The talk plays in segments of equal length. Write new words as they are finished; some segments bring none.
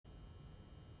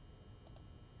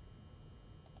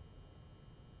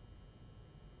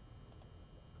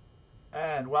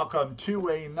and welcome to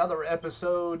another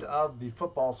episode of the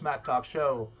Football Smack Talk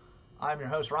Show. I'm your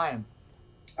host, Ryan.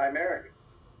 I'm Eric.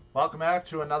 Welcome back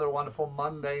to another wonderful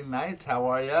Monday night. How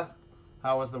are you?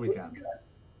 How was the Pretty weekend? good.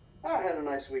 I had a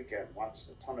nice weekend. Watched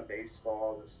a ton of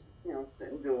baseball. Just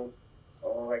didn't do a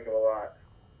whole heck of a lot.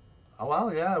 Oh,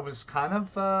 well, yeah, it was kind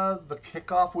of the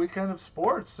kickoff weekend of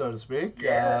sports, so to speak.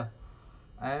 Yeah.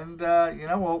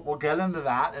 We'll get into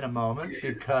that in a moment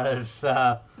because,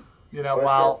 What's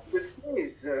while up with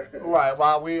these? right,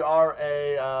 while we are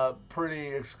a pretty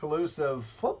exclusive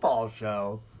football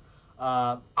show,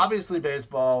 obviously,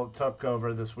 baseball took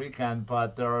over this weekend,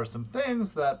 but there are some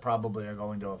things that probably are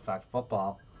going to affect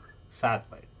football,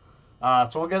 sadly.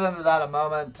 So we'll get into that in a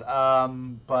moment,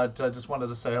 but just wanted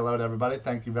to say hello to everybody.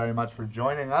 Thank you very much for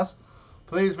joining us.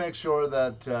 Please make sure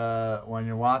that when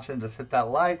you're watching, just hit that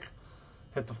like,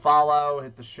 hit the follow,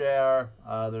 hit the share.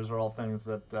 Those are all things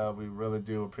that we really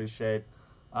do appreciate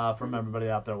from everybody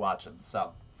out there watching.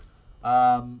 So,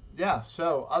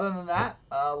 so other than that,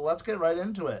 let's get right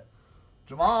into it.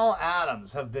 Jamal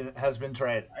Adams has been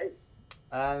traded, Right.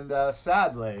 and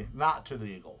sadly, not to the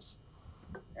Eagles,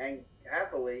 And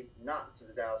happily not to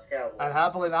the Dallas Cowboys. and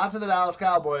happily not to the Dallas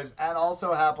Cowboys, and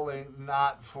also happily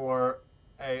not for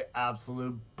a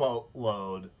absolute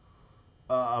boatload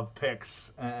of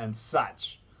picks and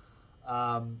such.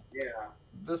 Um, Yeah.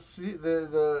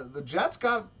 the Jets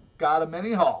got a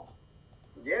mini haul.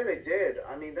 Yeah, they did.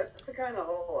 I mean, that's the kind of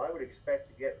haul I would expect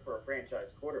to get for a franchise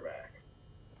quarterback.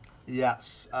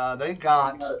 Yes, they You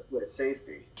got got to split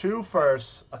safety. 2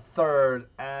 firsts, a third,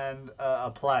 and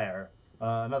a player,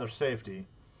 another safety,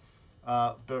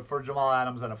 but for Jamal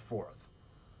Adams and a fourth.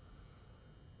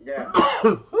 Yeah.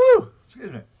 Whew,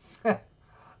 excuse me.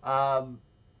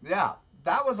 Yeah,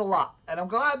 that was a lot, and I'm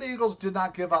glad the Eagles did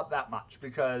not give up that much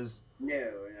because, No,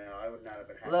 I would not have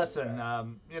been happy listen,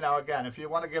 with that. again, if you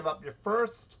want to give up your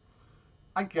first,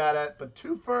 I get it, but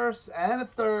 2 firsts and a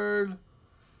third,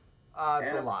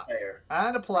 it's And a lot. player.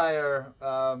 And a player,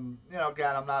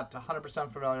 again, I'm not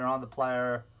 100% familiar on the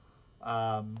player,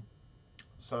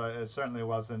 so it certainly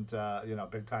wasn't, a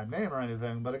big time name or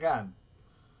anything. But again,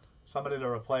 somebody to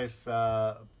replace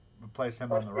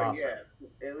him on the roster.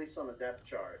 Yeah, at least on the depth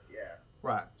chart. Yeah.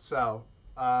 Right. So,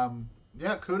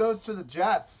 kudos to the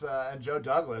Jets and Joe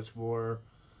Douglas for,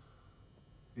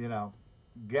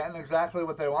 getting exactly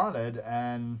what they wanted,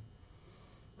 and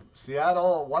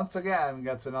Seattle once again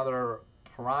gets another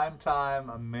prime-time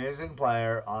amazing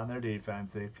player on their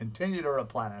defense. They continue to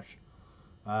replenish.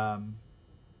 They're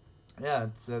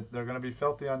going to be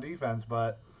filthy on defense,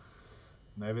 but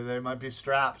maybe they might be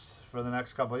strapped for the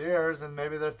next couple of years, and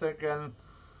maybe they're thinking,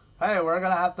 hey, we're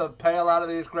going to have to pay a lot of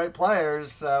these great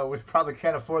players. We probably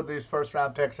can't afford these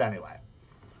first-round picks anyway.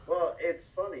 Well, it's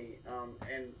funny,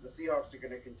 and the Seahawks are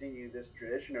going to continue this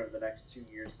tradition over the next 2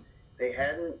 years. They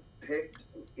hadn't picked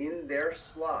in their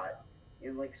slot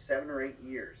in like 7 or 8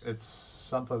 years. It's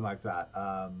something like that.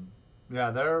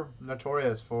 They're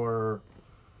notorious for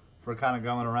kind of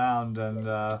going around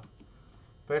and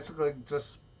basically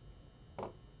just,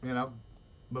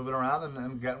 moving around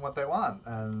and getting what they want.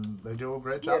 And they do a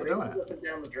great job of They doing move it. up and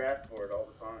down the draft board all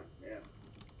the time. Yeah.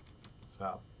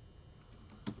 So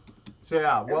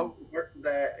yeah, And work for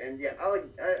that, and yeah, I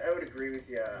would agree with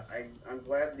you. I'm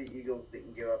glad the Eagles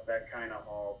didn't give up that kind of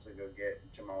haul to go get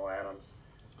Jamal Adams.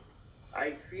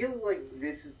 I feel like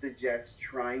this is the Jets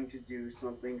trying to do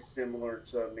something similar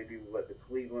to maybe what the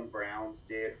Cleveland Browns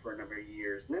did for a number of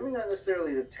years. Maybe not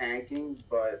necessarily the tanking,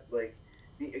 but like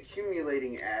the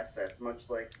accumulating assets, much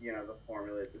like the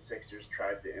formula that the Sixers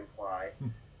tried to imply.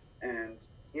 And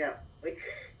yeah, like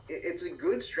it's a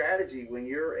good strategy when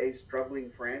you're a struggling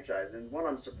franchise. And what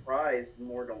I'm surprised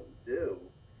more don't do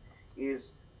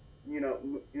is,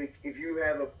 if you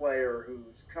have a player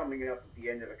who's coming up at the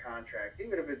end of a contract,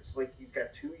 even if it's like he's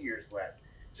got 2 years left,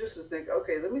 just to think,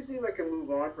 okay, let me see if I can move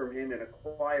on from him and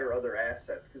acquire other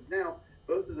assets. Because now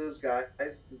both of those guys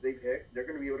that they picked, they're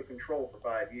going to be able to control for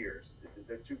 5 years.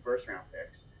 They're 2 first-round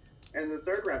picks. And the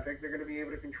third-round pick, they're going to be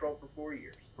able to control for 4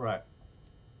 years. right.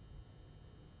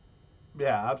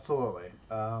 Yeah, absolutely.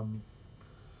 And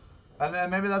then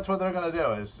maybe that's what they're going to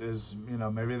do is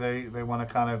maybe they want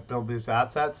to kind of build these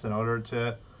assets in order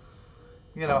to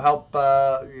help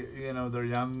their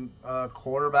young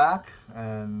quarterback,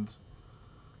 and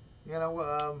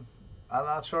I'm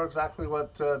not sure exactly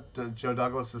what Joe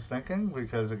Douglas is thinking,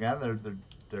 because again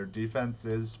their defense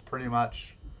is pretty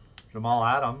much Jamal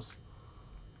Adams.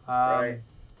 Right.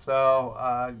 So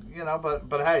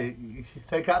but hey,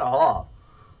 they got a haul.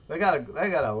 They got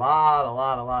a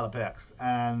lot of picks,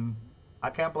 and I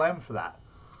can't blame them for that.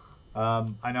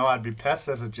 I know I'd be pissed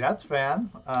as a Jets fan.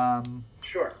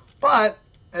 Sure. But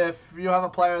if you have a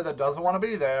player that doesn't want to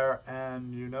be there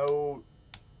and you know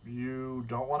you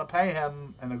don't want to pay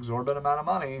him an exorbitant amount of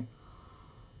money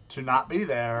to not be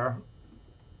there,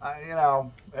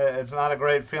 it's not a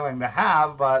great feeling to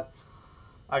have, but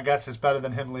I guess it's better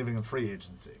than him leaving in free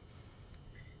agency.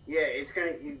 Yeah, it's kind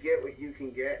of, you get what you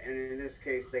can get, and in this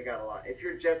case, they got a lot. If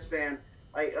you're a Jets fan,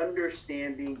 I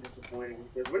understand being disappointed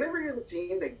because whenever you're the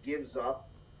team that gives up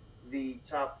the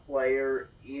top player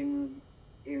in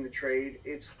the trade,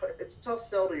 it's a tough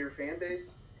sell to your fan base,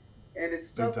 and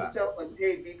it's Big tough to time. tell them,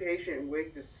 hey, be patient and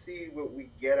wait to see what we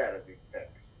get out of these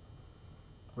picks.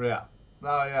 Yeah.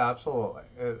 No, yeah, absolutely.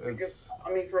 Because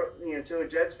I mean, to a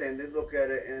Jets fan, they look at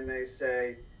it and they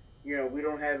say, we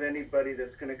don't have anybody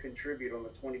that's going to contribute on the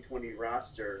 2020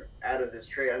 roster out of this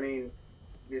trade. I mean,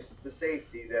 the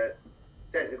safety that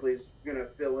technically is going to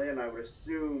fill in, I would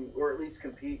assume, or at least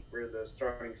compete for the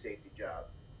starting safety job.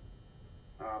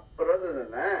 But other than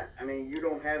that, I mean, you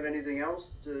don't have anything else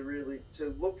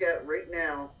to look at right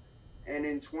now, and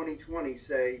in 2020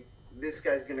 say this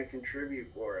guy's going to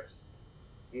contribute for us.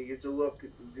 You get to look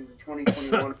into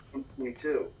 2021,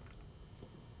 2022.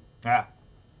 Yeah.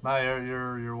 No,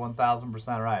 you're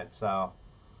 1,000% right. So,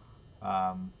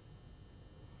 But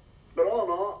all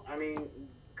in all, I mean,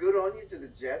 good on you to the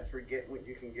Jets for getting what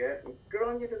you can get. And good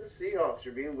on you to the Seahawks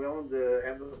for being willing to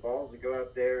have the balls to go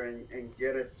out there and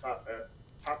get a top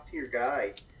tier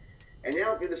guy. And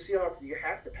now, if you're the Seahawks, you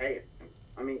have to pay him.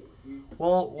 I mean,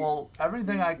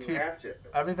 everything I keep you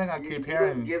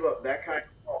hearing. don't give up that kind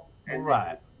of ball.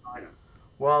 Right.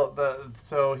 Well,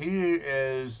 so he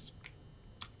is.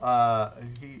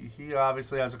 He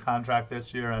obviously has a contract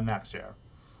this year and next year.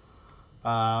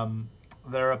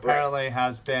 There apparently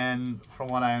has been, from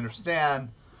what I understand,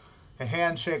 a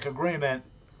handshake agreement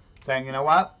saying, you know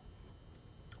what,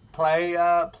 play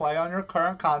on your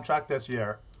current contract this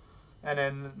year, and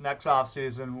then next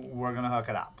offseason we're gonna hook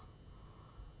it up.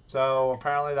 So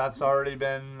apparently that's already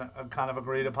been kind of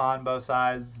agreed upon both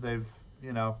sides. They've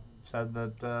said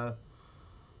that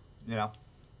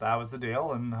that was the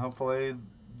deal, and hopefully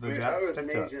the Jets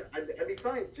stick to it. I'd be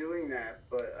fine doing that,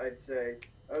 but I'd say,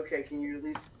 okay, can you at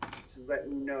least let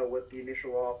me know what the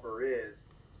initial offer is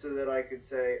so that I could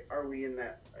say, are we in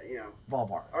that,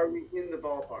 ballpark? Are we in the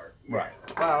ballpark? Right.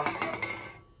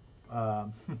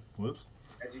 Well, whoops.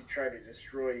 As you try to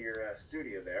destroy your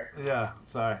studio there. Yeah,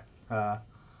 sorry.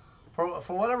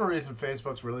 For whatever reason,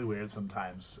 Facebook's really weird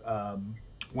sometimes.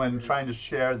 When trying to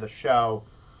share the show,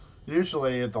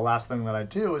 usually the last thing that I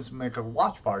do is make a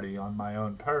watch party on my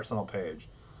own personal page.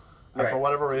 And for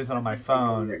whatever reason on my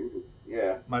phone,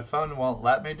 my phone won't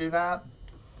let me do that.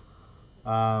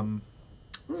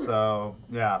 So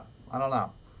yeah, I don't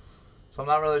know. So I'm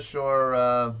not really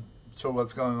sure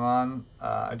what's going on.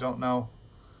 I don't know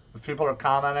if people are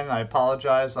commenting. I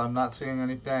apologize. I'm not seeing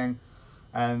anything.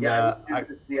 And I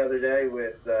the other day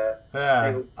with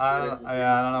I don't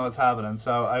know what's happening.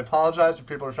 So I apologize if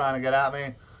people are trying to get at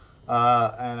me.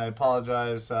 And I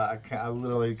apologize. I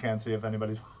literally can't see if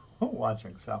anybody's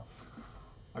watching. So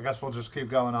I guess we'll just keep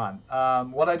going on.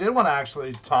 What I did want to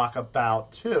actually talk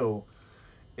about too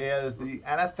is the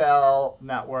NFL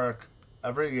Network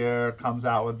every year comes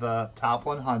out with the top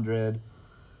 100.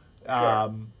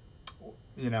 Sure.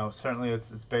 Certainly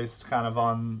it's based kind of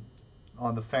on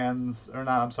the fans, or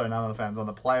not. I'm sorry, not on the fans, on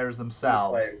the players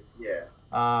themselves.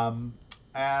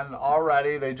 And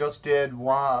already they just did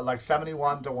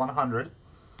 71 to 100,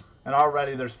 and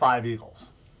already there's 5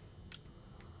 Eagles.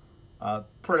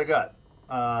 Pretty good.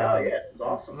 It's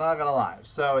awesome. I'm not gonna lie.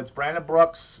 So it's Brandon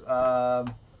Brooks. Hold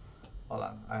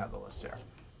on, I have the list here.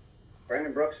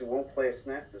 Brandon Brooks, who won't play a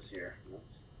snap this year.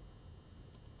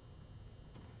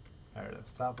 There it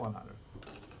is, top 100.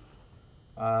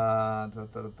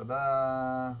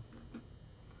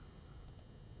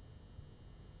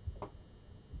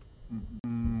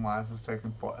 Why is this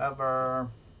taking forever?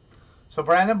 So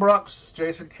Brandon Brooks,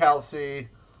 Jason Kelce,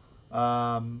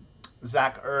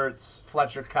 Zach Ertz,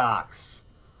 Fletcher Cox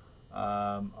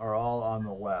are all on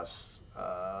the list.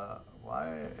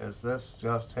 Why is this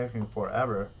just taking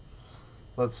forever?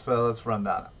 Let's run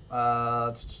down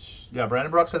it.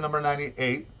 Brandon Brooks at number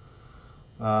 98.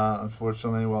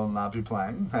 Unfortunately, will not be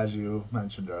playing, as you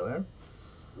mentioned earlier.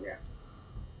 Yeah.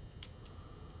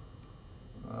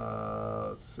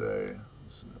 Let's see.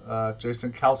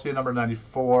 Jason Kelce at number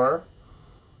 94.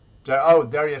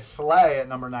 Darius Slay at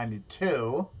number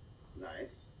 92.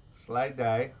 Nice. Slay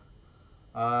Day.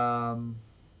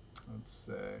 Let's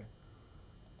see. I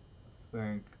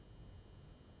think.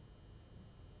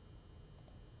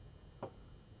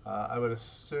 I would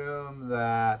assume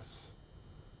that.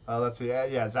 Let's see.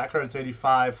 Zach Ertz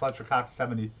 85, Fletcher Cox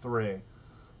 73.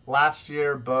 Last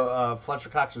year, Fletcher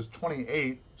Cox was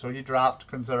 28, so he dropped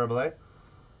considerably.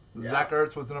 Yeah. Zach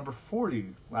Ertz was the number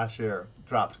 40 last year,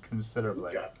 dropped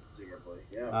considerably. Dropped considerably,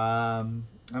 yeah.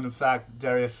 And in fact,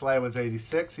 Darius Slay was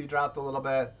 86, he dropped a little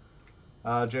bit.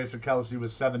 Jason Kelsey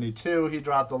was 72, he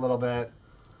dropped a little bit.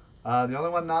 The only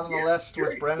one not on the list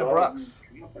was Brandon Brooks.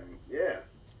 Yeah.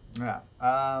 Yeah.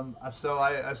 So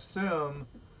I assume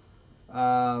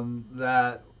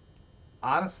that,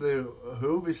 honestly,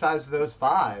 who besides those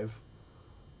five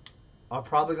are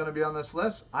probably going to be on this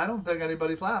list? I don't think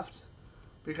anybody's left.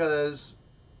 Because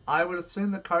I would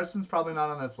assume that Carson's probably not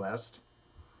on this list.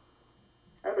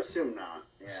 I would assume not,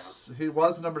 yeah. He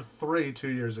was number 3 2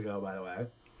 years ago, by the way.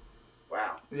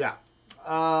 Wow. Yeah.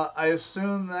 I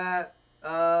assume that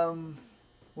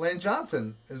Lane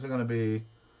Johnson isn't going to be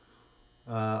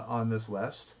on this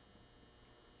list.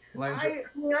 I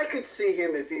mean, I could see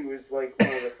him if he was like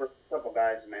one of the first couple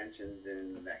guys mentioned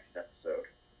in the next episode.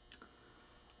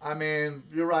 I mean,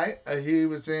 you're right. He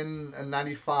was in a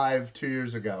 95 2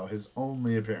 years ago, his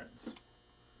only appearance.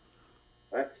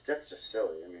 That's just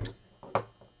silly. I mean.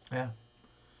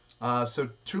 Yeah. So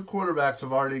 2 quarterbacks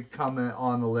have already come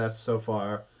on the list so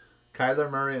far.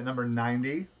 Kyler Murray at number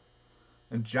 90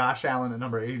 and Josh Allen at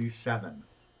number 87.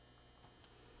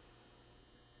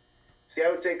 See, I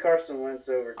would take Carson Wentz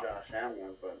over Josh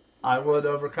Allen, but I would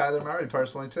over Kyler Murray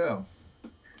personally too.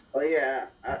 Oh yeah,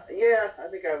 yeah, I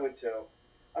think I would too.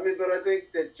 I mean, but I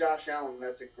think that Josh Allen,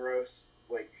 that's a gross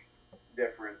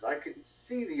difference. I could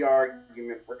see the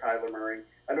argument for Kyler Murray.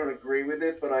 I don't agree with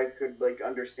it, but I could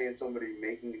understand somebody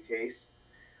making the case.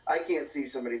 I can't see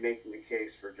somebody making the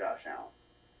case for Josh Allen.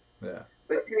 Yeah.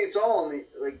 But it's all on the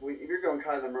if you're going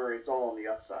Kyler Murray, it's all on the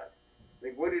upside.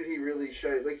 What did he really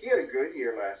show? He had a good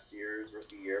year last year, his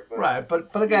rookie year. But, right,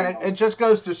 but again, it just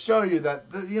goes to show you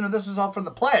that this is all from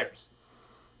the players.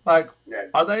 Yeah.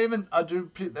 Are they even? Do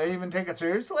they even take it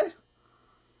seriously?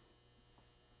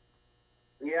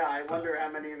 Yeah, I wonder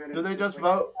how many of it. Do they just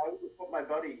vote? I would put my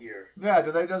buddy here. Yeah,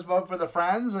 do they just vote for their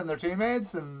friends and their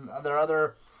teammates and their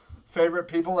other favorite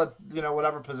people at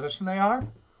whatever position they are?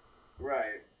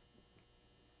 Right.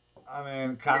 I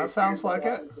mean, kind of sounds like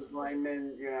it.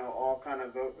 Linemen, all kind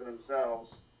of vote for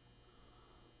themselves.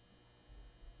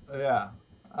 Yeah.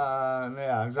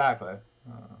 Yeah, exactly.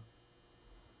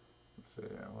 Let's see.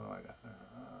 What do I got there?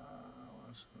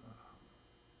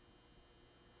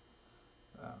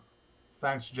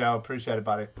 Thanks, Joe. Appreciate it,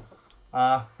 buddy.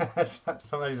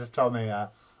 Somebody just told me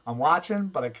I'm watching,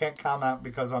 but I can't comment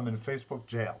because I'm in Facebook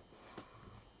jail.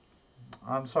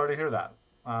 I'm sorry to hear that.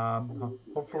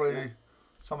 Hopefully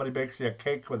somebody bakes you a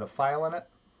cake with a file in it.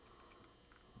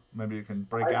 Maybe you can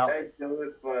break out. I do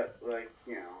it, but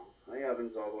my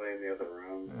oven's all the way in the other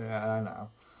room. Yeah, I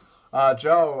know.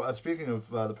 Joe, speaking of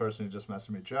the person who just messaged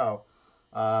me, Joe,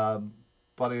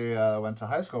 buddy went to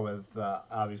high school with,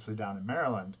 obviously down in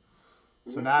Maryland.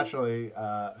 So naturally,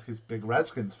 he's a big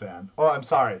Redskins fan. Oh, I'm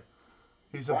sorry.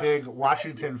 He's a big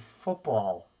Washington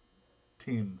football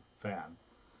team fan.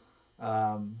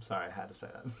 Sorry, I had to say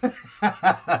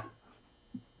that.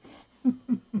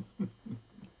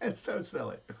 It's so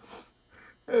silly.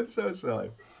 It's so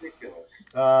silly. Ridiculous.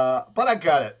 But I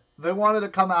get it. They wanted to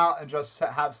come out and just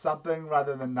have something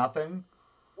rather than nothing.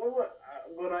 Well,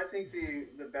 what I think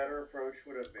the better approach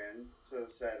would have been to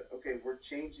have said, okay, we're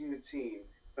changing the team,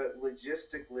 but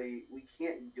logistically, we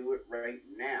can't do it right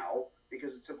now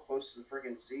because it's so close to the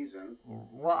friggin' season.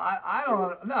 Well, I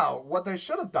don't know. What they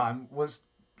should have done was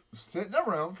sit in a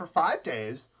room for 5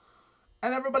 days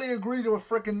and everybody agree to a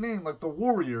freaking name like the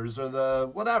Warriors or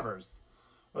the whatevers.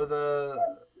 Or the...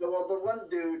 Well, the one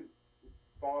dude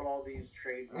bought all these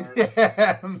trademarks.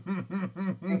 Yeah. And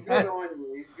good on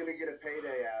you. He's going to get a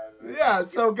payday out of it. Yeah,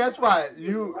 so guess what?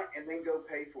 And then go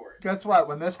pay for it. Guess what?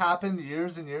 When this happened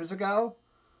years and years ago,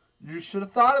 you should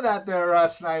have thought of that there,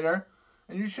 Snyder.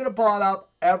 And you should have bought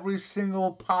up every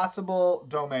single possible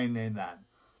domain name then.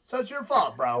 So it's your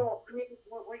fault, bro. Well, I mean,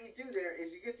 what you do there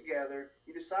is you get together,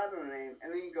 you decide on a name,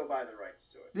 and then you go buy the rights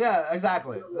to it. Yeah,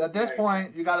 exactly. At this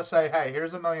point, you got to say, hey,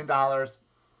 here's $1 million.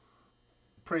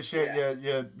 Appreciate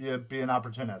you being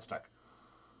opportunistic.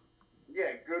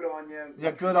 Yeah, good on you.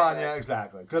 Yeah, good on you.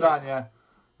 Exactly. Good on you.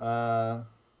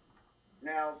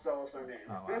 Now sell us our name.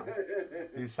 Oh, wow.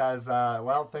 He says,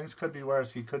 well, things could be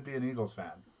worse. He could be an Eagles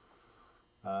fan.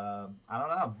 I don't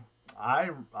know. I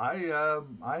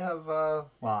have, well,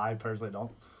 I personally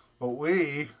don't. But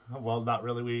well, not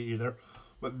really we either,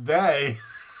 but they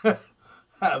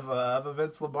have a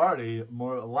Vince Lombardi a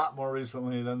lot more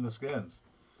recently than the Skins.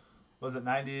 Was it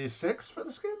 96 for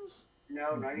the Skins?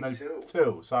 No, 92.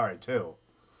 2.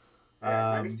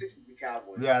 Yeah, 96 was the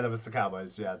Cowboys. Yeah, that was the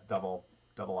Cowboys. Yeah, double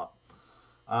up.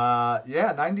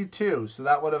 Yeah, 92. So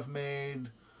that would have made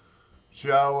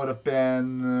Joe would have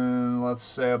been, let's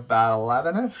say, about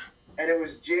 11ish. And it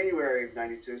was January of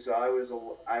 '92, so I was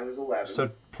 11. So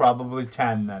probably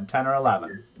 10 then, 10 or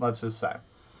 11. Let's just say.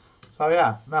 So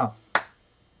yeah, no,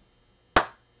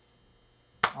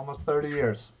 almost 30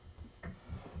 years.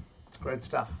 It's great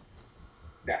stuff.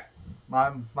 Yeah.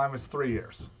 Mine was 3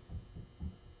 years.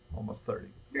 Almost 30.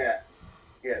 Yeah.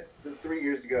 3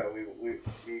 years ago, we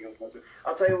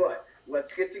I'll tell you what.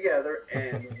 Let's get together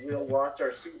and we'll watch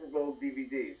our Super Bowl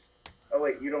DVDs. Oh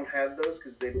wait, you don't have those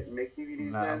because they didn't make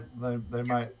DVDs No, then. they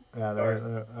might. Yeah,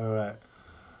 they're all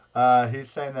right. He's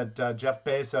saying that Jeff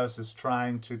Bezos is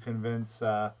trying to convince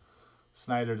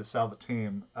Snyder to sell the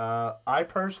team. I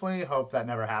personally hope that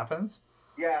never happens.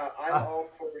 Yeah, I'm all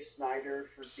for Snyder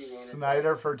for team owner.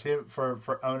 Snyder for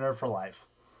owner for life.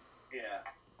 Yeah.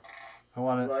 I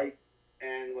want it. Like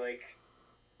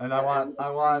And I want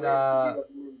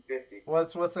 50.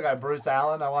 what's the guy, Bruce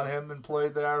Allen? I want him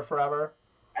employed there forever.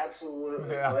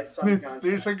 Absolutely. Yeah. Lifetime contract.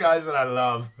 These are guys that I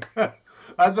love.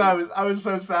 That's why I was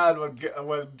so sad when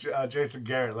Jason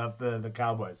Garrett left the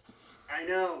Cowboys. I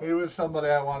know. He was somebody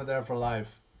I wanted there for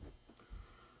life.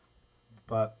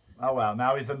 But oh well,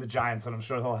 now he's in the Giants, and I'm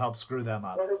sure he'll help screw them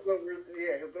up. Well, he'll go run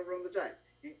the Giants.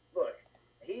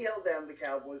 He held down the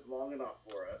Cowboys long enough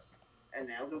for us, and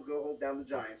now he'll go hold down the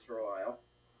Giants for a while.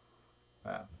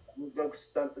 Yeah. We'll go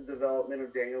stunt the development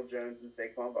of Daniel Jones and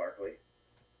Saquon Barkley.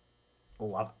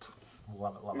 Love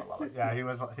it. Yeah, he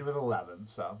was 11,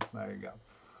 so there you go.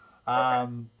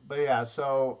 But yeah,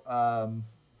 so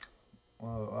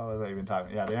what was I even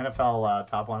talking? Yeah, the NFL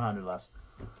top 100 list.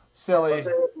 Silly,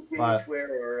 but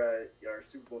or our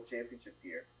Super Bowl championship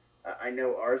gear. I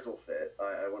know ours will fit.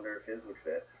 I wonder if his would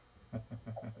fit.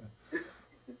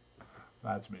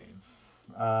 That's mean.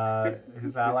 I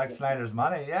like Snyder's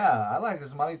money. Yeah, I like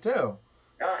his money too.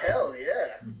 Oh hell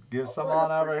yeah! Give some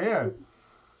on over here.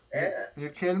 Yeah. You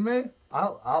kidding me?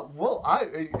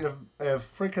 If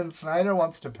freaking Snyder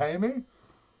wants to pay me,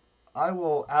 I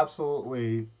will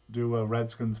absolutely do a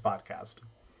Redskins podcast.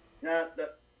 No,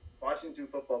 the Washington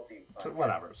football team. So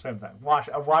whatever, same thing.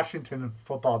 A Washington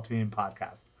football team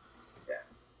podcast. Yeah.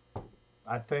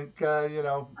 I think I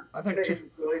think.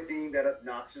 Really being that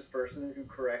obnoxious person who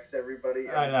corrects everybody.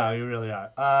 I know you really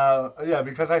are. Yeah,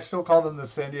 because I still call them the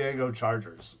San Diego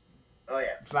Chargers. Oh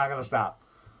yeah. It's not gonna stop.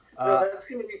 No, that's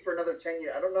going to be for another 10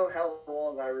 years. I don't know how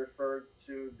long I referred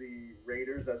to the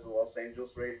Raiders as the Los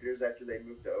Angeles Raiders after they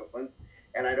moved to Oakland.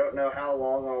 And I don't know how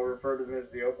long I'll refer to them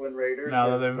as the Oakland Raiders.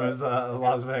 No, they moved to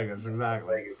Las Vegas,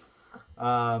 exactly.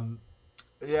 Yeah,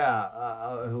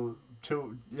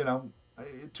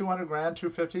 200 grand,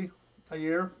 250 a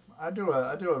year. I do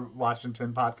a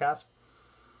Washington podcast.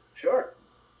 Sure.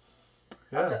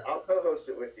 Yeah. I'll co-host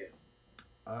it with you.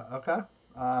 Okay.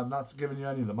 I'm not giving you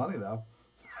any of the money though.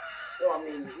 Well, I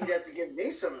mean, you'd have to give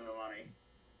me some of the money.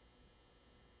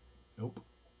 Nope.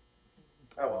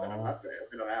 Oh, well, then I'm not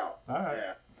helping them out. All right.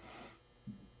 Yeah.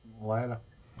 Later.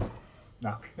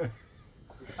 No.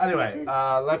 Anyway,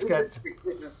 let's get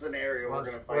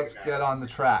on the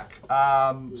track.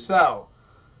 So,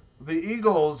 the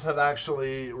Eagles have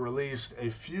actually released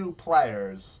a few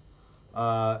players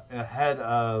ahead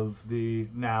of the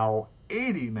now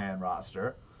 80-man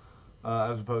roster,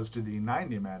 as opposed to the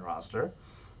 90-man roster.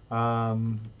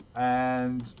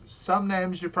 And some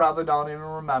names you probably don't even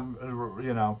remember, what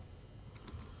you know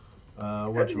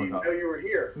you were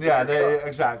here. Yeah,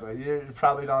 exactly. You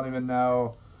probably don't even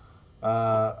know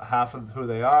half of who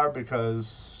they are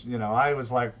because, I was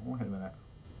like, wait a minute.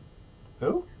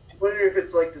 Who? I wonder if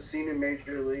it's like the scene in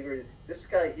Major League where this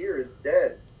guy here is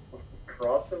dead.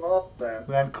 Cross him off then.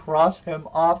 Then cross him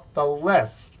off the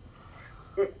list.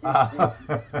 Let's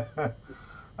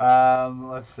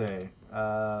see.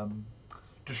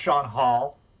 Deshaun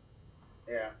Hall.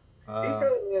 Yeah. He's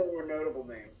probably one of the more notable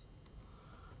names.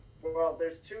 Well,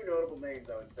 there's two notable names,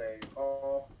 I would say.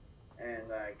 Hall and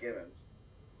Gibbons.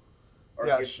 Or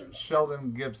yeah, Gibson.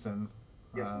 Sheldon Gibson.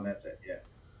 Gibson, that's it, yeah.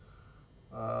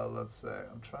 Let's see.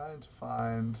 I'm trying to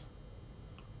find...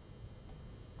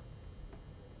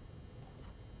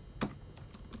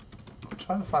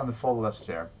 the full list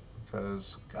here.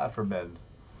 Because, God forbid...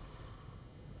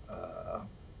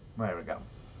 there we go.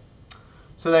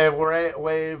 So they have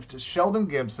waived Sheldon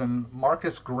Gibson,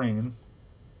 Marcus Green.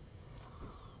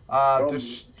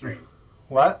 Green.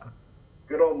 What?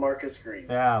 Good old Marcus Green.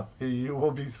 Yeah, you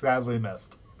will be sadly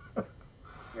missed.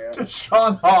 Yeah.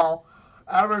 Deshaun Hall,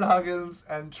 Aaron Huggins,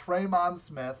 and Traymon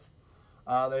Smith.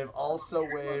 They've also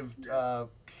waived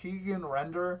Keegan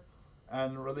Render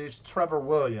and released Trevor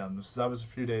Williams. That was a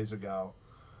few days ago.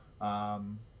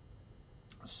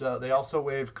 So they also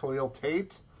waived Khalil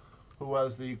Tate, who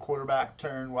was the quarterback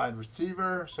turned wide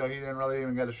receiver, so he didn't really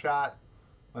even get a shot,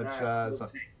 which I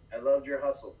loved your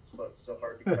hustle. It's so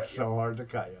hard to cut it's you. so hard to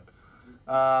cut you.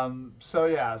 So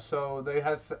yeah, so they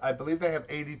have, I believe they have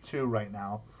 82 right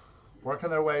now, working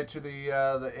their way to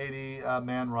the 80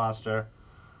 man roster.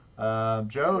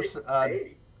 Joe's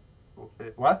 80.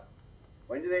 what?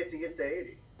 When do they have to get to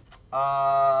 80?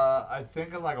 I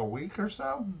think in like a week or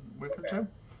so, week or two.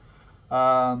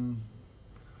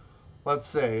 Let's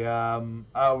see.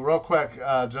 Real quick,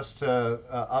 just to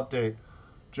update,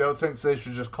 Joe thinks they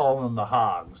should just call them the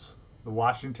Hogs, the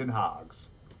Washington Hogs.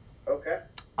 Okay.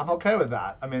 I'm okay with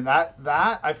that. I mean,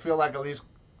 that I feel like at least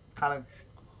kind of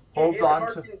holds on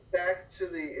to.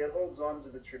 It holds on to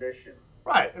the tradition.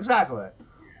 Right, exactly.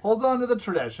 Holds on to the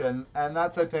tradition, and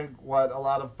that's I think what a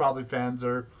lot of probably fans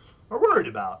are worried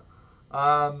about.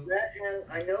 That, and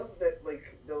I know that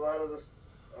like a lot of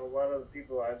the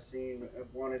people I've seen have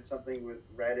wanted something with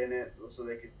red in it, so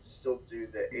they could still do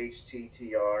the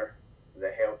HTTR,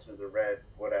 the Hail to the Red,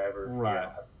 whatever. Right.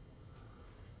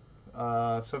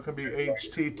 Yeah. So it can be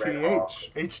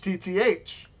HTTH.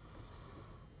 HTTH.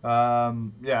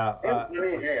 Yeah. I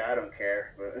mean, hey, I don't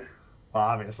care, but. Well,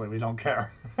 obviously we don't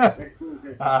care.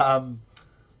 Now,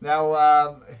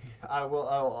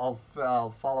 I'll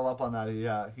follow up on that.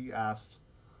 He asked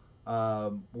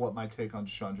what my take on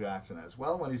Deshaun Jackson is.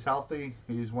 Well, when he's healthy,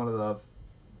 he's one of the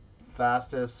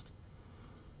fastest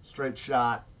straight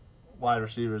shot wide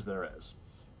receivers there is.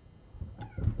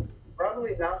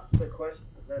 Probably not the question.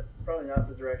 That's probably not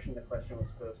the direction the question was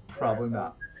supposed to. Probably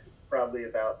not. Probably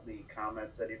about the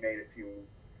comments that he made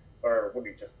or would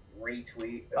he just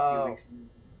retweet a few weeks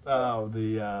ago?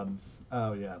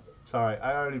 Oh yeah. Sorry,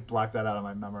 I already blocked that out of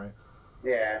my memory.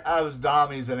 Yeah. I was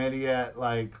dumb. He's an idiot.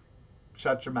 Like,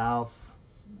 shut your mouth.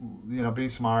 You know, be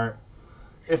smart.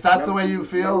 If that's the way you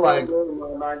feel, like.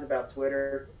 My mind about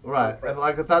Twitter. Right.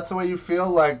 If that's the way you feel,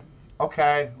 like,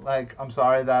 okay, like, I'm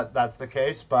sorry that that's the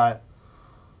case, but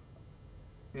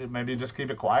maybe just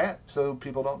keep it quiet so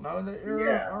people don't know that you're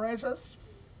a racist.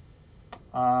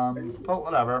 But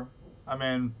whatever. I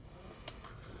mean.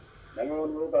 Number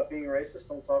one rule about being a racist: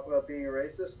 don't talk about being a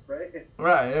racist, right?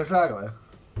 Right. Exactly.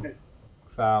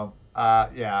 So.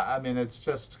 Yeah, I mean, it's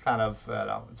just kind of,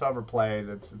 it's overplayed.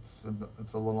 It's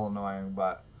a little annoying,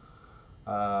 but,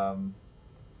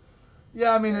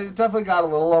 yeah, I mean, it definitely got a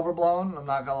little overblown. I'm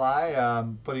not gonna lie,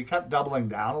 but he kept doubling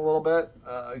down a little bit.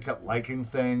 He kept liking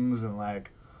things, and like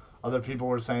other people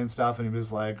were saying stuff, and he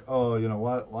was like, "Oh, you know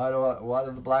what? Why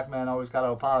do the black man always got to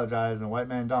apologize and white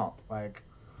man don't?" Like,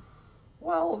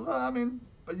 well, I mean,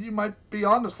 but you might be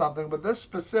onto something, but this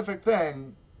specific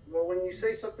thing. Well, when you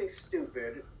say something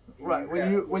stupid. Right,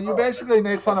 when you basically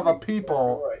make fun of a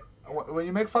people, when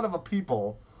you make fun of a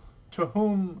people to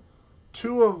whom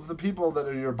two of the people that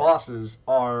are your bosses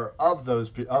are of those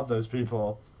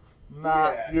people,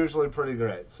 not usually pretty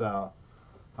great. So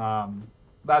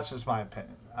that's just my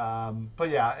opinion. But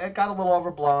yeah, it got a little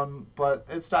overblown, but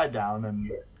it's died down,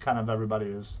 and kind of everybody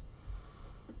is,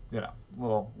 a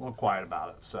little quiet about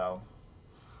it. So,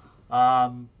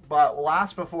 but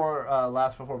last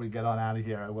before we get on out of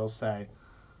here, I will say.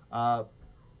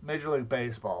 Major League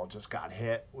Baseball just got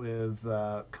hit with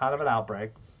kind of an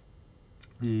outbreak.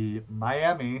 The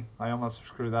Miami, I almost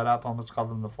screwed that up, almost called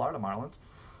them the Florida Marlins.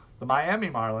 The Miami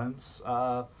Marlins,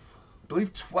 I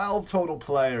believe 12 total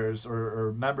players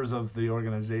or members of the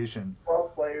organization.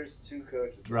 12 players, 2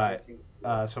 coaches. Right.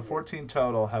 So 14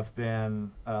 total have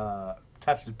been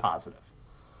tested positive.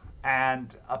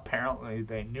 And apparently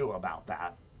they knew about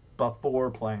that before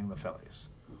playing the Phillies.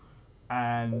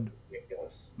 And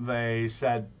they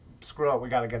said, "Screw it, we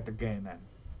got to get the game in.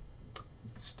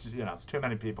 It's too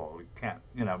many people. We can't.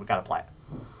 We got to play it."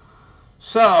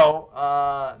 So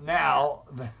now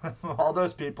all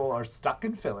those people are stuck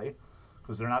in Philly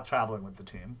because they're not traveling with the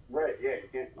team. Right. Yeah. You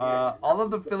can't. All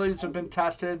of the Phillies have been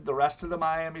tested. The rest of the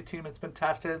Miami team has been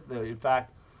tested. In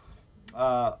fact,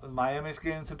 Miami's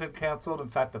games have been canceled. In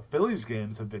fact, the Phillies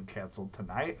games have been canceled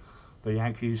tonight. The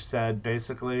Yankees said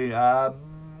basically, we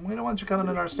don't want you coming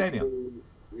in our stadium.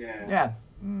 Yeah.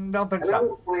 Don't think so. I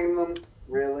don't blame them,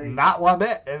 really. Not one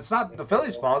bit. And it's not the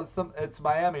Phillies' fault. It's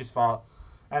Miami's fault.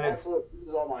 And this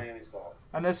is all Miami's fault.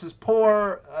 And this is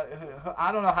poor.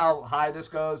 I don't know how high this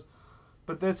goes,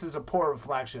 but this is a poor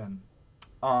reflection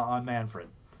on Manfred.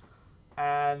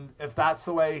 And if that's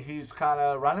the way he's kind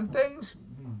of running things,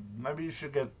 maybe you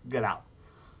should get out.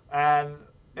 And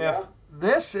if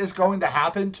this is going to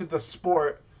happen to the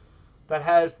sport that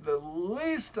has the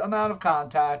least amount of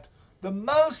contact, the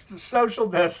most social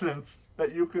distance that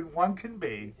one can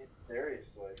be.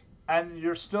 Seriously. and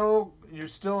you're still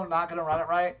not going to run it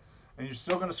right, and you're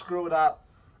still going to screw it up,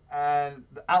 and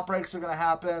the outbreaks are going to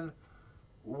happen.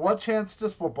 What chance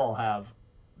does football have?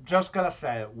 Just going to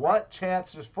say it. What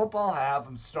chance does football have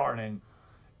from starting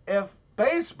if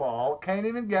baseball can't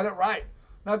even get it right?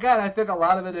 Now, again, I think a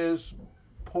lot of it is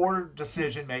poor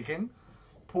decision making,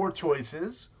 poor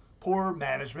choices, poor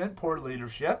management, poor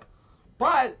leadership.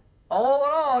 But all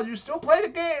in all, you still played a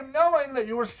game knowing that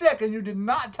you were sick and you did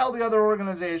not tell the other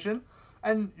organization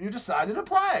and you decided to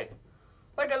play.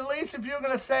 Like, at least if you're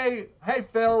going to say, hey,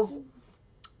 Phils,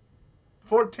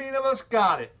 14 of us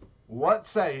got it. What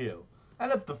say you?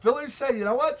 And if the Phillies say, you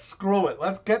know what, screw it,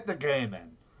 let's get the game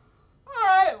in. All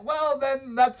right, well,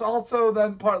 then that's also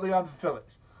then partly on the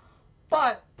Phillies.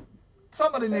 But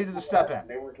somebody needed to step in.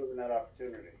 They weren't given that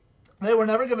opportunity. They were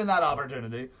never given that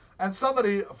opportunity. And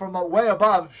somebody from way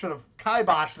above should have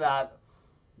kiboshed that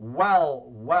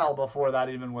well before that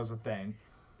even was a thing.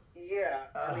 Yeah,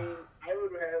 I mean, I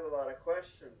would have a lot of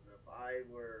questions if I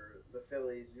were the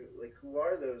Phillies. Like, who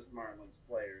are those Marlins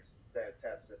players that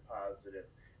tested positive?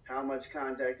 How much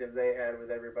contact have they had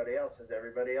with everybody else? Has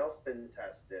everybody else been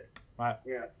tested? Right.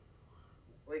 Yeah.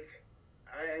 Like,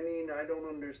 I mean, I don't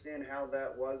understand how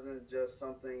that wasn't just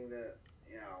something that,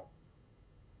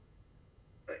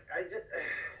 like,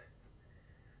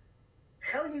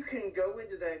 how you can go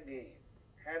into that game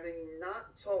having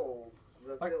not told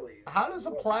the Phillies. How does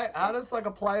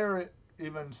a player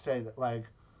even say that? Like,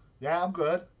 yeah, I'm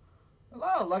good.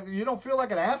 No, like, you don't feel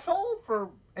like an asshole for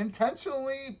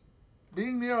intentionally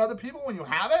being near other people when you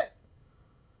have it?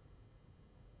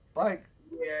 Like,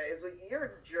 yeah, it's like you're a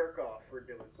jerk off for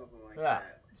doing something like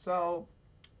that. So,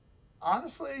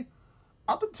 honestly,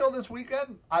 up until this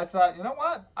weekend, I thought, you know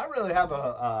what? I really have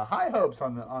a high hopes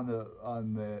on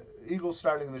the Eagles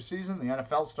starting their season, the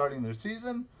NFL starting their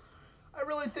season. I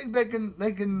really think they can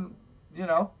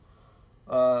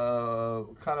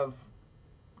kind of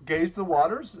gauge the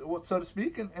waters, so to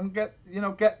speak, and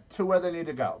get to where they need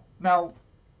to go. Now,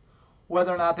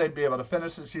 whether or not they'd be able to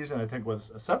finish the season, I think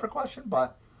was a separate question,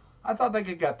 but I thought they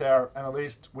could get there, and at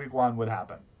least week one would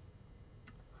happen.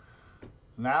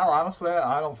 Now, honestly,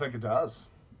 I don't think it does.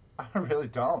 I really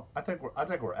don't. I think we're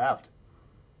effed.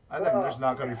 I think there's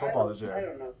not going to be football this year. I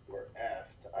don't know if we're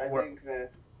effed. I think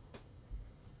that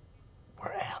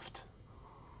we're effed.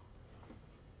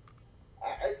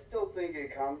 I still think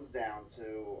it comes down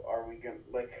to, are we going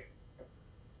to,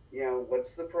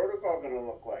 what's the protocol going to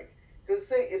look like? Because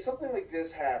say if something like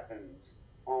this happens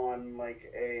on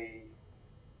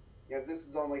if this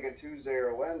is on like a Tuesday or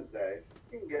a Wednesday,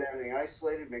 you can get everything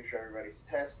isolated, make sure everybody's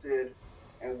tested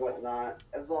and whatnot,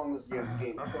 as long as you have the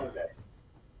game Sunday.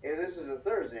 If this is a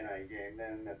Thursday night game,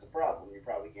 then that's a problem. You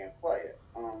probably can't play it.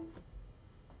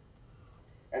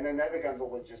 And then that becomes a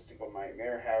logistical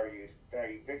nightmare. How are you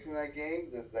fixing that game?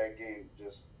 Does that game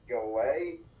just go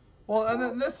away? Well, and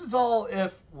then this is all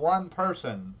if one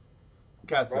person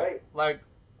gets it. Like,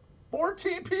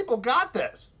 14 people got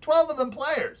this. 12 of them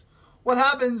players. What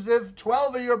happens if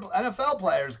 12 of your NFL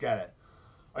players get it?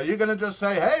 Are you going to just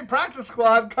say, hey, practice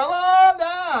squad, come on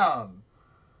down?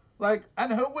 Like,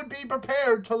 and who would be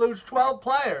prepared to lose 12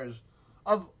 players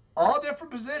of all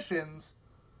different positions?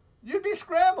 You'd be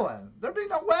scrambling. There'd be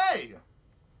no way.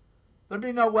 There'd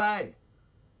be no way.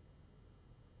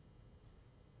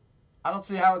 I don't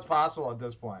see how it's possible at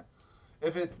this point.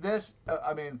 If it's this,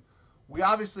 I mean, we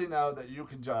obviously know that you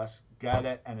can just get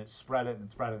it and spread it and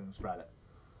spread it and spread it.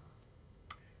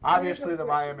 Obviously, the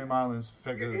Miami Marlins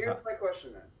figured this out. Here's my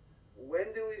question then.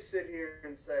 When do we sit here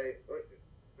and say,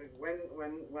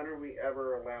 when are we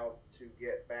ever allowed to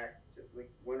get back to,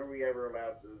 when are we ever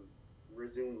allowed to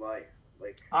resume life?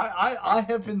 I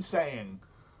have been saying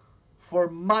for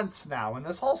months now, when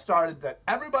this whole started, that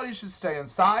everybody should stay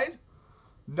inside.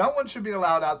 No one should be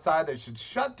allowed outside. They should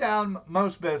shut down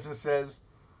most businesses.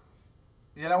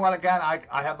 You know what? Again,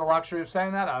 I have the luxury of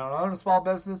saying that. I don't own a small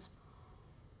business.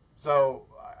 So,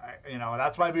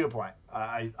 that's my viewpoint.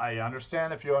 I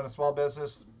understand if you own a small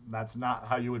business, that's not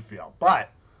how you would feel.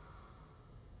 But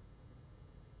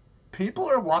people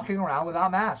are walking around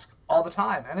without masks all the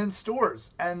time and in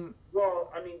stores. And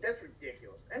well, I mean, that's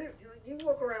ridiculous. And if you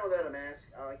walk around without a mask,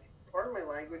 pardon my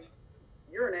language,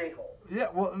 you're an a-hole. Yeah,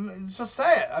 well, just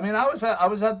say it. I mean, I was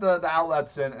at the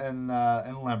outlets in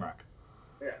Limerick.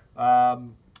 Yeah.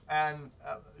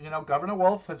 Governor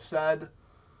Wolf has said,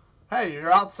 hey,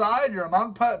 you're outside, you're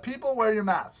among people, wear your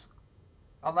mask.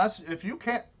 Unless if you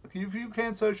can't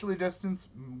socially distance,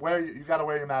 you got to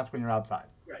wear your mask when you're outside.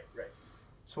 Right.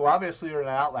 So obviously you're in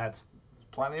outlets. There's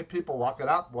plenty of people walking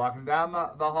down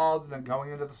the halls and then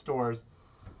going into the stores.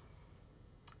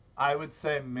 I would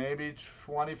say maybe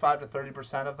 25 to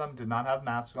 30% of them did not have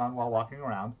masks on while walking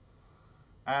around.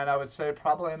 And I would say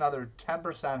probably another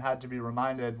 10% had to be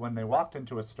reminded when they walked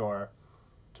into a store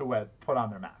to put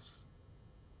on their masks.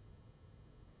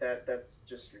 That's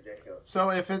just ridiculous.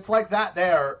 So if it's like that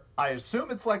there, I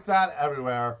assume it's like that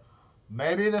everywhere.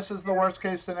 Maybe this is the worst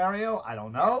case scenario. I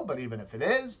don't know. But even if it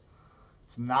is,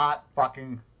 it's not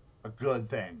fucking a good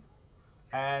thing.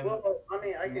 And well, I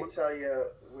mean, I can tell you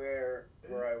where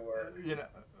I work.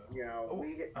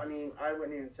 I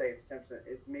wouldn't even say it's 10%.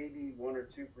 It's maybe 1 or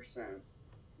 2%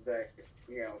 that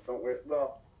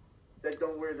that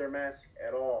don't wear their mask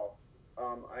at all.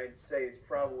 I'd say it's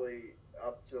probably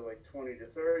up to like 20 to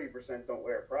 30% don't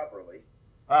wear it properly.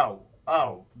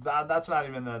 That's not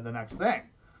even the next thing.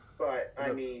 But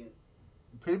I mean,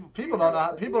 people don't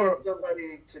know. People are.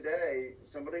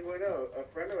 Somebody we know, a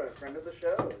friend of the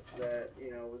show that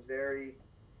was very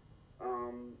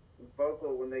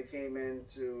vocal when they came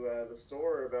into the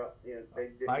store about they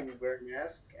didn't Mike? wear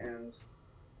masks and.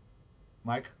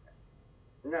 Mike?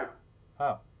 No.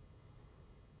 Oh.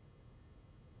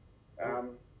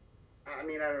 I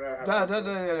mean, I don't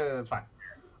know. That's fine.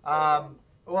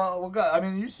 Well, good. I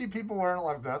mean, you see people wearing it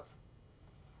like this.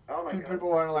 Oh my God. People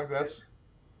wearing it like this,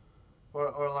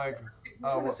 or like,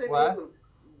 what? Listen,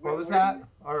 What was that?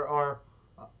 Or,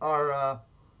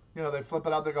 they flip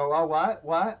it out. They go, oh,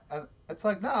 what? And it's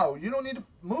like, no, you don't need to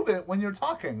move it when you're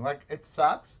talking. Like, it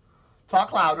sucks.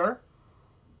 Talk louder.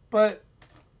 But.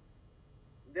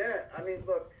 Yeah, I mean,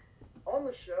 look, on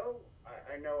the show,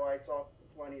 I know I talk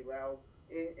plenty loud.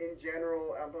 In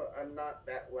general, I'm not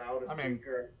that loud a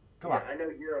speaker. Come on. I know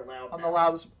you're a loud. I'm the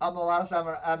loudest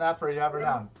MFer you ever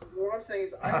known. What I'm saying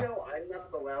is, I know I'm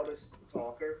not the loudest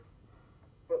talker,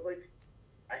 but like,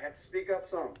 I have to speak up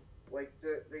some. Like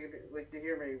to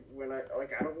hear me when I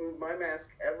don't move my mask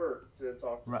ever to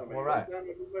talk to somebody. Well, right. The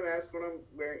only time I move my mask when I'm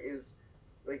wearing is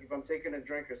like if I'm taking a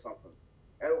drink or something.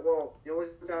 Well, the only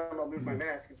time I'll move my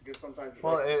mask is because sometimes.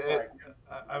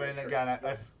 I mean, again,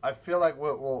 I feel like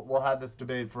we'll have this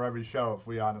debate for every show if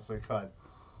we honestly could.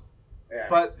 Yeah.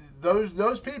 But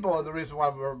those people are the reason why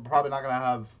we're probably not going to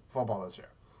have football this year.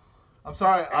 I'm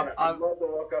sorry. I'd love to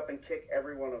walk up and kick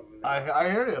every one of them. I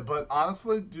hear you, but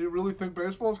honestly, do you really think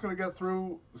baseball is going to get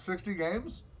through 60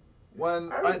 games?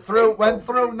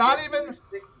 Through not even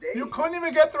you couldn't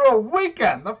even get through a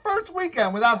weekend, the first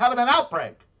weekend, without having an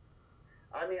outbreak.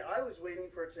 I mean, I was waiting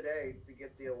for today to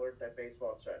get the alert that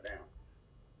baseball shut down.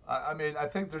 I mean, I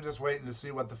think they're just waiting to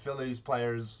see what the Phillies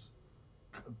players,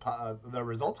 their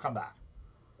results come back.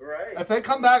 Right. If they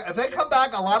come back,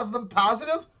 a lot of them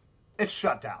positive, it's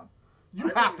shut down. You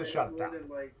have to shut it down. More than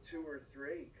like 2 or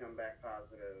 3 come back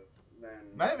positive,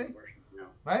 then maybe.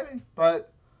 Maybe,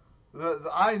 but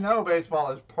I know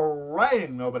baseball is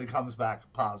praying nobody comes back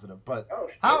positive. But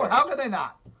how could they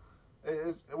not?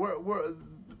 We're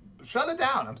shut it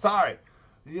down. I'm sorry.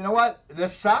 You know what?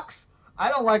 This sucks. I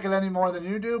don't like it any more than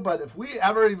you do. But if we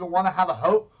ever even want to have a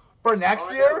hope for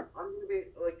next year, I'm gonna be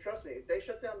like, trust me. If they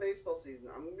shut down baseball season,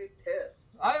 I'm gonna be pissed.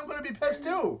 I am gonna be pissed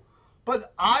too.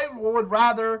 But I would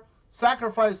rather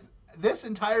sacrifice this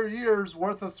entire year's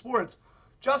worth of sports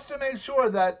just to make sure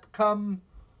that come,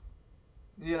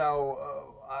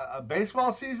 a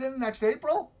baseball season next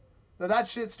April, that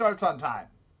shit starts on time.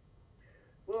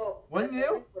 Well, wouldn't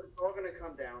you? What it's all going to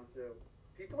come down to.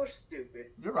 People are stupid.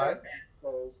 You're right.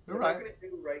 Assholes. You're They're right. not going to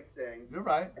do the right thing. You're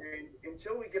right. And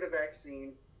until we get a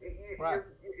vaccine, right.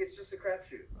 It's just a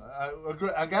crapshoot.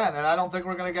 Again, and I don't think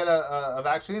we're going to get a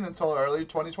vaccine until early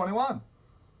 2021.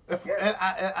 At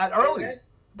the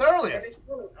earliest.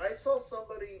 I saw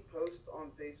somebody post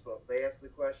on Facebook. They asked the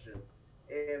question: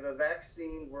 if a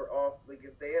vaccine were off, like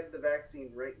if they had the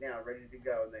vaccine right now, ready to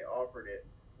go, and they offered it,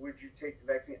 would you take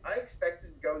the vaccine? I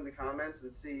expected to go in the comments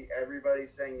and see everybody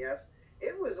saying yes.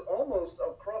 It was almost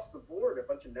across the board a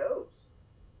bunch of no's.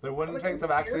 They wouldn't take the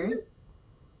vaccine?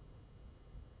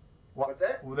 What's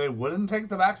that? They wouldn't take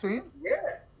the vaccine?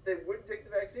 Yeah, they wouldn't take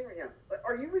the vaccine right now. Like,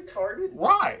 are you retarded?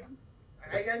 Why?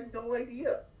 I had no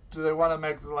idea. Do they want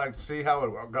to see how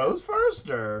it goes first,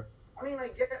 or? I mean, I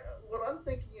get what I'm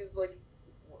thinking is the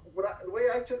way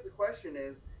I took the question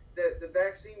is that the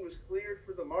vaccine was cleared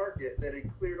for the market, that it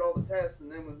cleared all the tests and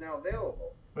then was now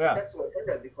available. Yeah. That's what I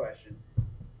read the question.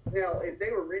 Now, if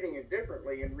they were reading it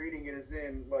differently and reading it as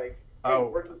in hey,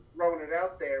 we're just throwing it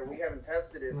out there, we haven't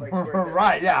tested it.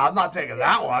 Right? Yeah, I'm not taking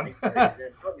that one.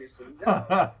 Obviously,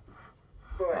 no.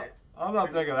 But I'm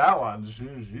not taking that one.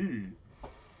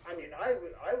 I mean, I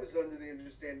was under the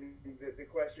understanding that the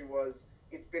question was,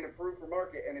 it's been approved for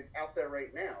market and it's out there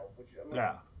right now. Which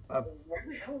yeah. Why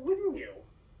the hell wouldn't you?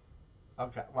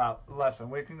 Okay, well,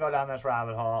 listen, we can go down this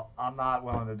rabbit hole. I'm not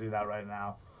willing to do that right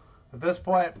now. At this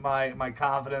point, my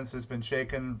confidence has been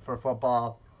shaken for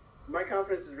football. My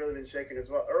confidence has really been shaken as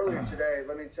well. Earlier today,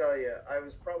 let me tell you, I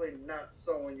was probably not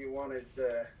someone you wanted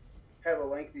to have a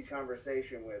lengthy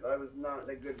conversation with. I was not in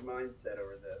a good mindset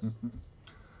over this.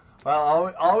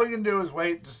 Well, all we can do is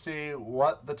wait to see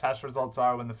what the test results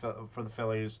are for the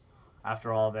Phillies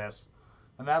after all this.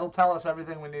 And that'll tell us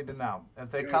everything we need to know.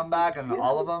 If they come back and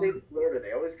all of them... Florida,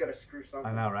 they always got to screw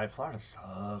something. I know, right? Florida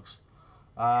sucks.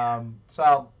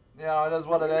 So, you know, it is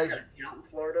what it is. Out in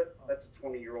Florida, that's a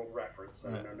 20-year-old reference.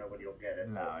 I know nobody will get it.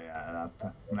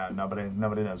 No,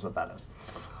 nobody knows what that is.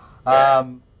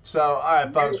 So, all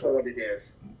right, folks. You know what it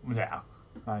is. Yeah,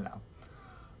 I know.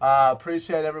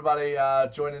 Appreciate everybody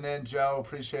joining in, Joe.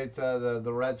 Appreciate the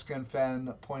Redskin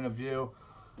fan point of view.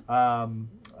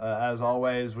 As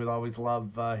always, we'd always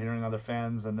love hearing other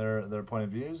fans and their point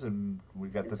of views, and we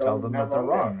get to tell them that they're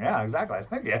wrong. Yeah, exactly.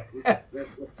 Thank you.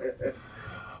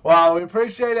 Well, we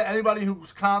appreciate it. Anybody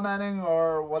who's commenting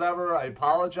or whatever, I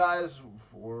apologize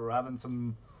for having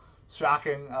some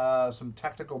shocking, some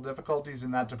technical difficulties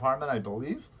in that department, I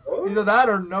believe. Oh. Either that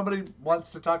or nobody wants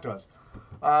to talk to us.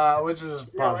 Which is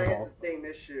possible. I had the same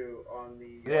issue on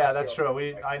the. Yeah, that's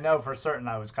true. I know for certain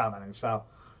I was commenting. So,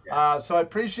 so I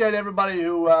appreciate everybody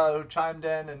who chimed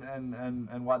in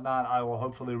and whatnot. I will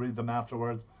hopefully read them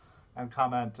afterwards and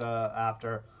comment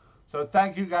after. So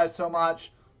thank you guys so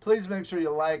much. Please make sure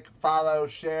you like, follow,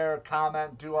 share,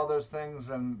 comment, do all those things,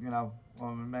 and we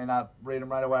may not read them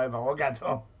right away, but we'll get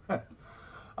to them.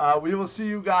 We will see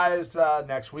you guys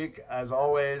next week, as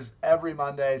always, every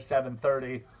Monday,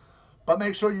 7:30. But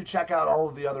make sure you check out all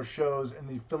of the other shows in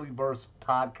the Phillyverse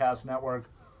Podcast Network.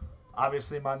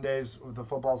 Obviously, Mondays with the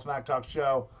Football Smack Talk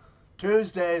Show.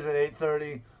 Tuesdays at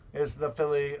 8:30 is the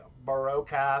Philly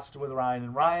Barocast with Ryan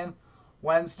and Ryan.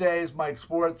 Wednesdays, Mike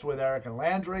Sports with Eric and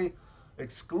Landry,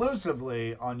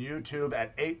 exclusively on YouTube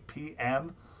at 8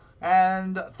 p.m.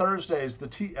 And Thursdays, the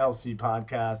TLC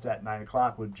Podcast at 9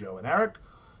 o'clock with Joe and Eric.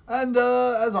 And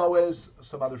as always,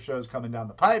 some other shows coming down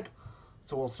the pipe.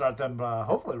 So we'll start them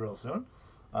hopefully real soon.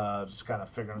 Just kind of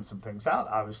figuring some things out.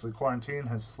 Obviously, quarantine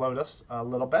has slowed us a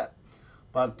little bit.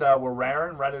 But we're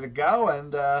raring, ready to go.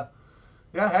 And,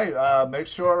 make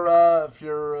sure if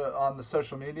you're on the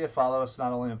social media, follow us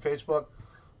not only on Facebook,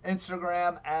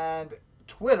 Instagram, and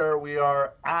Twitter. We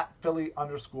are at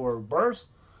Philly_Verse.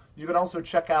 You can also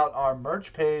check out our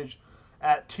merch page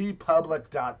at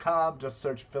tpublic.com. Just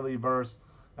search Phillyverse,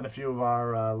 and a few of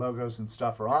our logos and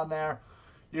stuff are on there.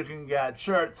 You can get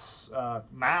shirts,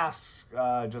 masks.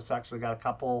 Just actually got a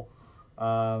couple,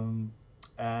 and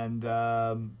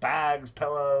bags,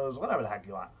 pillows, whatever the heck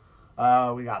you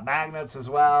want. We got magnets as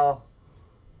well.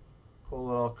 Cool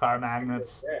little car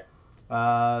magnets.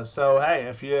 So hey,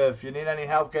 if you need any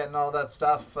help getting all that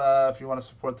stuff, if you want to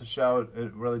support the show,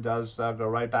 it really does go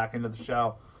right back into the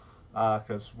show,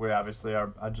 because we obviously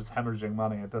are just hemorrhaging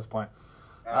money at this point.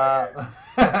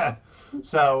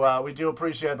 So we do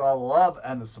appreciate all the love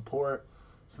and the support.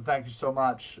 So thank you so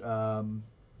much.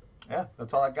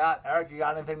 That's all I got. Eric, you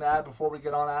got anything to add before we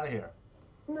get on out of here?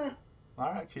 No.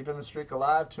 All right, keeping the streak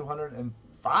alive.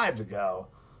 205 to go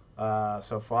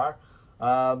so far.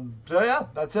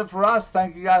 That's it for us.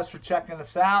 Thank you guys for checking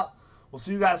us out. We'll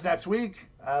see you guys next week,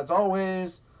 as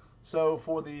always. So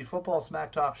for the Football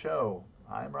Smack Talk Show,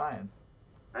 I'm Ryan.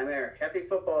 I'm Eric. Happy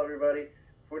football, everybody.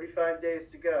 45 days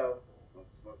to go.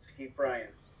 Let's keep Ryan.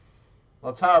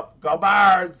 Let's hope. Go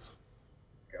Birds!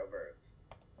 Go Birds.